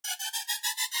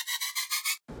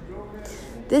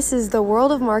This is the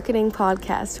World of Marketing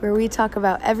podcast, where we talk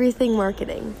about everything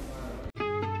marketing.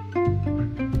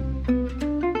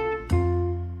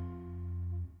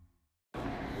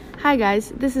 Hi guys,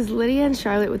 this is Lydia and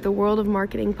Charlotte with the World of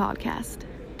Marketing podcast.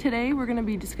 Today we're going to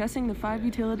be discussing the 5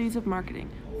 utilities of marketing: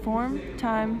 form,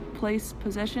 time, place,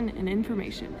 possession, and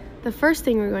information. The first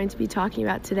thing we're going to be talking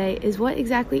about today is what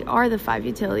exactly are the 5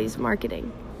 utilities of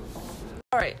marketing.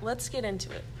 Alright, let's get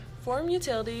into it. Form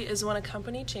utility is when a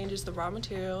company changes the raw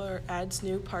material or adds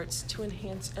new parts to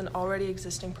enhance an already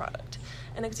existing product.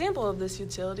 An example of this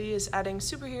utility is adding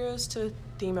superheroes to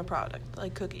theme a product,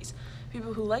 like cookies.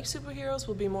 People who like superheroes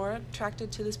will be more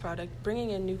attracted to this product, bringing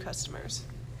in new customers.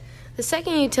 The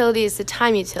second utility is the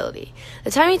time utility. The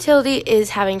time utility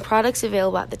is having products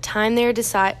available at the time they are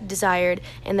desired,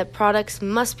 and the products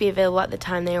must be available at the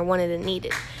time they are wanted and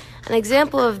needed. An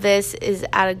example of this is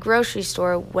at a grocery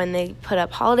store when they put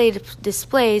up holiday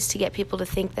displays to get people to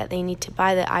think that they need to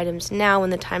buy the items now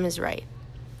when the time is right.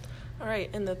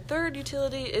 Alright, and the third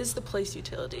utility is the place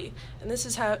utility, and this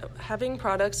is having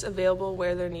products available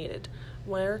where they're needed,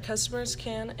 where customers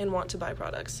can and want to buy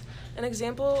products. An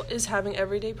example is having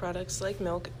everyday products like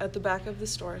milk at the back of the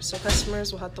store, so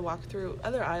customers will have to walk through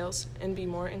other aisles and be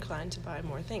more inclined to buy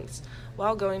more things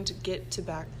while going to the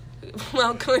back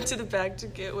to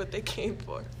get what they came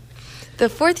for. The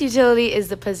fourth utility is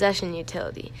the possession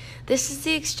utility. This is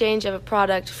the exchange of a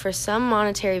product for some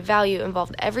monetary value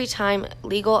involved every time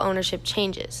legal ownership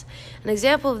changes. An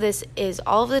example of this is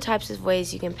all of the types of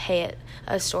ways you can pay at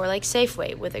a store like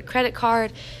Safeway with a credit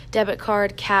card, debit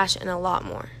card, cash, and a lot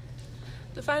more.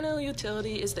 The final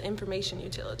utility is the information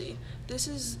utility. This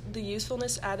is the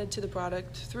usefulness added to the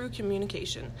product through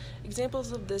communication.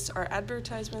 Examples of this are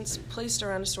advertisements placed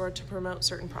around a store to promote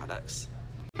certain products.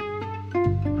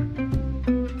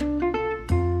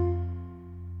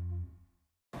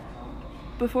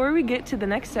 Before we get to the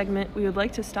next segment, we would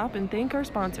like to stop and thank our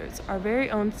sponsors, our very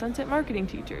own Sunset Marketing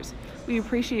teachers. We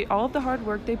appreciate all of the hard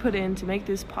work they put in to make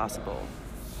this possible.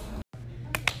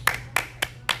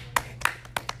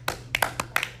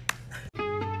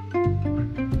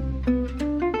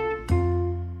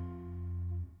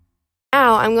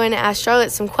 Now I'm going to ask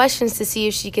Charlotte some questions to see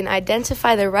if she can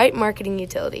identify the right marketing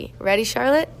utility. Ready,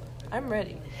 Charlotte? I'm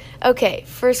ready. Okay,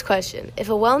 first question. If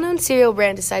a well-known cereal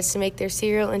brand decides to make their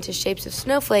cereal into shapes of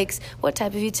snowflakes, what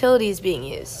type of utility is being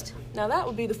used? Now that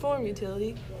would be the form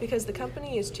utility, because the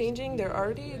company is changing their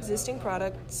already existing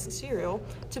product's cereal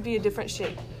to be a different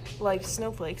shape, like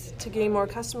snowflakes, to gain more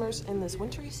customers in this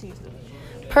wintry season.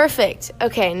 Perfect.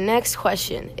 Okay, next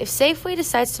question. If Safeway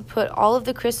decides to put all of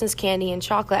the Christmas candy and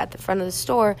chocolate at the front of the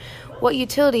store, what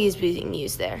utility is being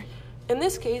used there? In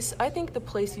this case, I think the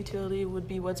place utility would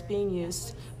be what's being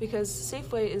used, because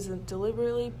Safeway is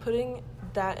deliberately putting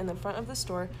that in the front of the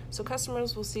store so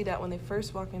customers will see that when they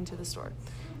first walk into the store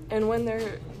and when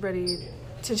they're ready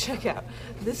to check out.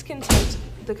 This can tempt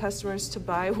the customers to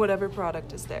buy whatever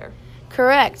product is there.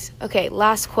 Correct. Okay,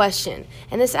 last question.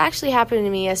 And this actually happened to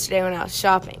me yesterday when I was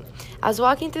shopping. I was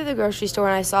walking through the grocery store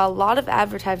and I saw a lot of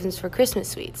advertisements for Christmas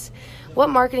sweets. What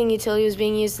marketing utility was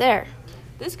being used there?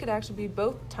 This could actually be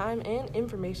both time and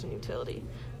information utility.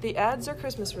 The ads are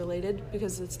Christmas related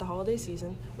because it's the holiday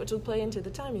season, which will play into the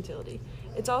time utility.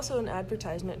 It's also an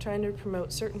advertisement trying to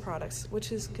promote certain products,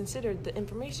 which is considered the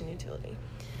information utility.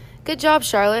 Good job,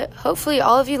 Charlotte. Hopefully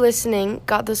all of you listening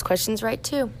got those questions right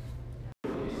too.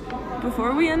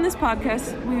 Before we end this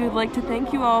podcast, we would like to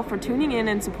thank you all for tuning in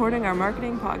and supporting our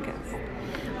marketing podcast.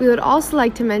 We would also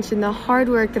like to mention the hard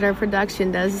work that our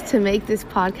production does to make this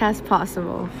podcast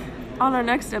possible. On our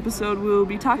next episode, we will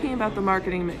be talking about the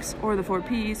marketing mix, or the 4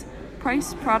 Ps: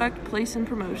 price, product, place, and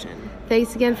promotion.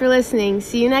 Thanks again for listening.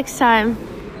 See you next time.